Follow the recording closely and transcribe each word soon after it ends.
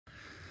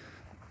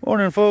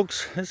Morning,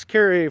 folks. It's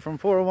Kerry from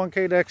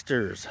 401k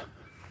Dexter's.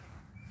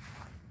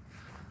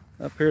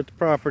 Up here at the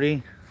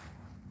property,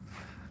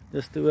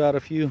 just threw out a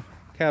few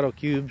cattle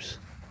cubes.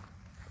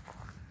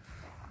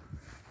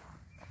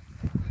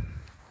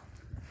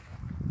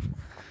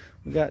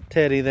 We got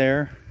Teddy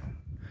there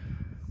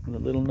with the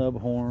little nub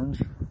horns.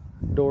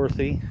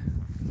 Dorothy,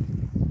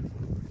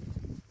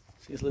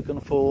 she's looking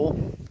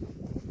full.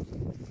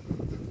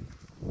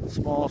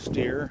 Small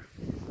steer.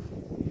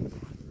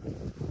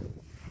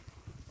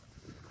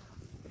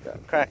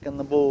 Got Crack in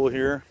the bull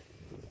here.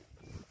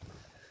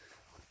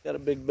 Got a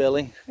big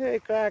belly. Hey,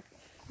 Crack,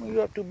 what are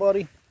you up to,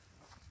 buddy?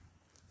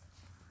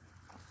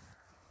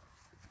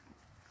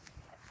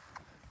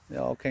 They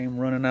all came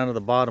running out of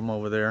the bottom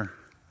over there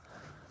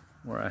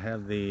where I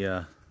have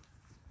the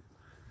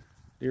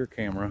deer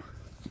camera.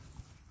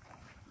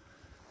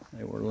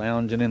 They were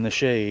lounging in the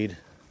shade.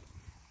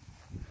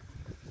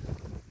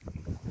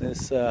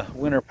 This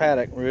winter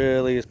paddock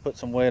really has put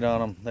some weight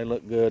on them. They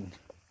look good,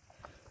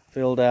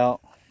 filled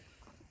out.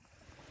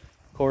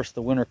 Of course,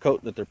 the winter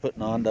coat that they're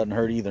putting on doesn't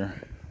hurt either.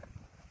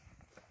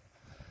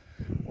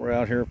 We're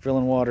out here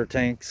filling water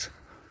tanks.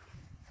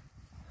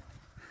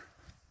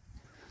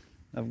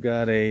 I've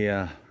got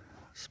a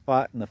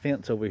spot in the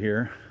fence over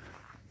here.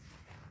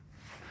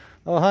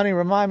 Oh, honey,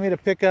 remind me to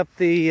pick up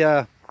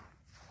the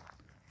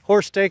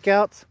horse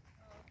stakeouts.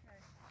 Okay.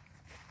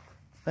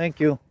 Thank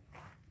you.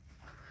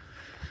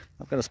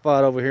 I've got a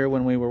spot over here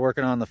when we were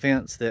working on the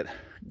fence that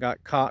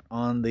got caught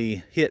on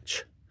the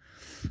hitch.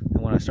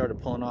 And when I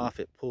started pulling off,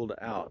 it pulled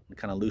out and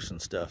kind of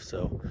loosened stuff.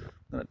 So I'm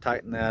going to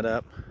tighten that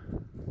up.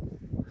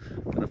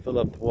 I'm going to fill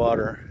up the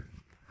water.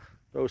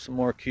 Throw some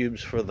more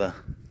cubes for the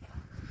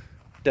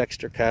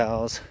Dexter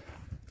cows.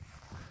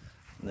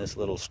 And this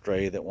little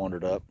stray that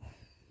wandered up.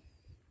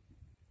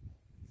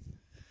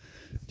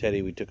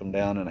 Teddy, we took him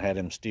down and had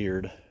him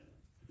steered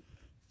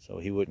so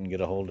he wouldn't get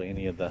a hold of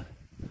any of the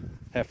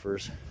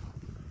heifers,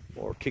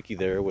 or Kiki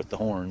there with the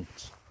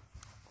horns.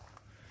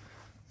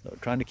 So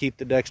trying to keep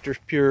the Dexters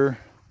pure,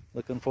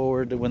 looking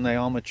forward to when they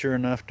all mature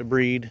enough to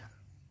breed.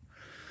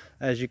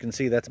 As you can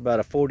see, that's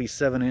about a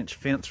 47-inch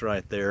fence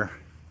right there,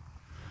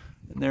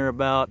 and they're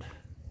about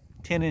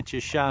 10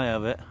 inches shy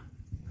of it.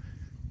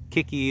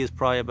 Kiki is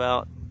probably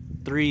about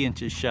 3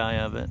 inches shy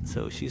of it,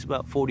 so she's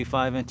about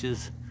 45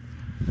 inches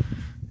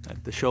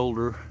at the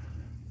shoulder.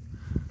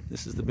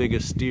 This is the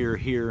biggest steer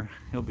here.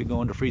 He'll be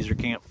going to freezer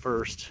camp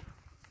first.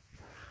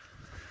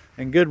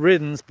 And good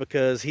riddance,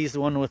 because he's the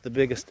one with the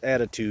biggest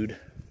attitude.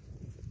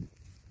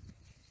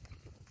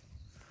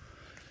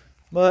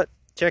 But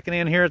checking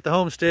in here at the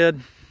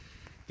homestead,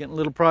 getting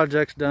little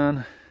projects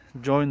done,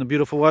 enjoying the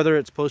beautiful weather.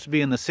 It's supposed to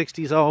be in the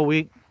 60s all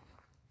week.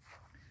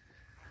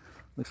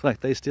 Looks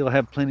like they still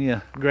have plenty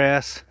of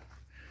grass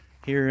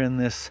here in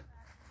this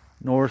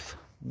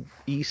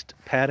northeast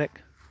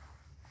paddock.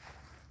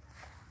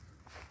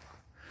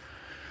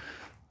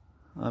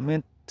 I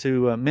meant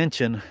to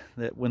mention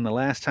that when the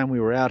last time we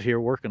were out here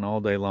working all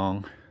day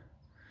long,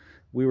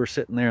 we were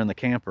sitting there in the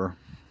camper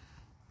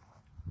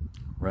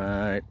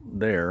right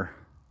there,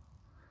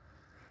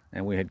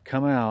 and we had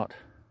come out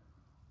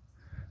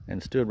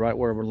and stood right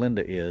where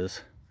Linda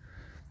is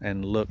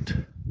and looked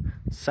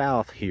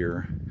south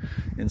here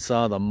and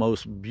saw the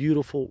most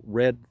beautiful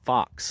red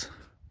fox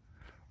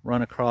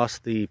run across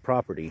the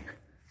property.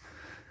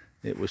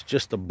 It was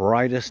just the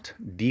brightest,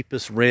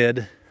 deepest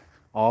red,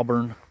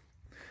 auburn,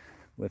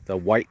 with a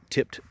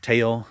white-tipped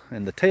tail,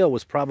 and the tail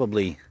was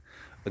probably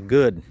a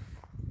good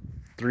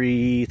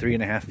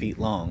 3.5 feet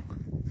long.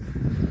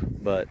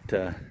 But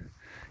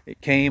it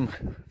came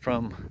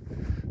from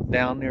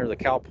down near the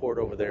cowport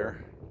over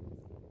there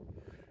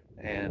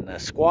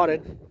and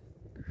squatted,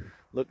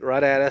 looked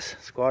right at us,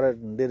 squatted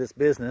and did its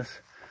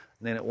business,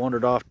 and then it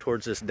wandered off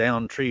towards this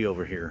downed tree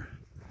over here.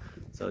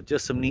 So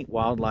just some neat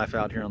wildlife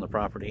out here on the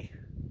property.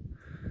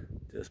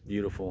 Just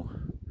beautiful.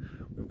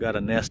 We've got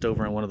a nest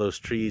over in one of those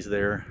trees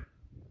there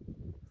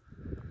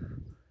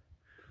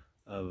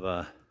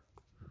of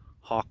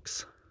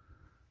hawks.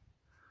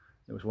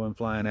 There was one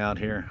flying out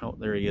here. Oh,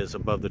 there he is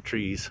above the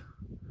trees,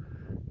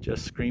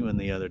 just screaming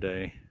the other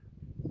day,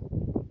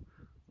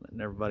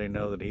 letting everybody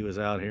know that he was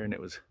out here and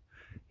it was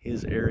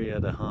his area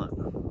to hunt.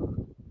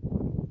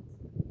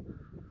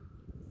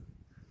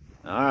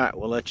 All right,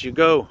 we'll let you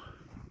go.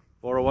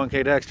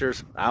 401k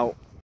Dexter's out.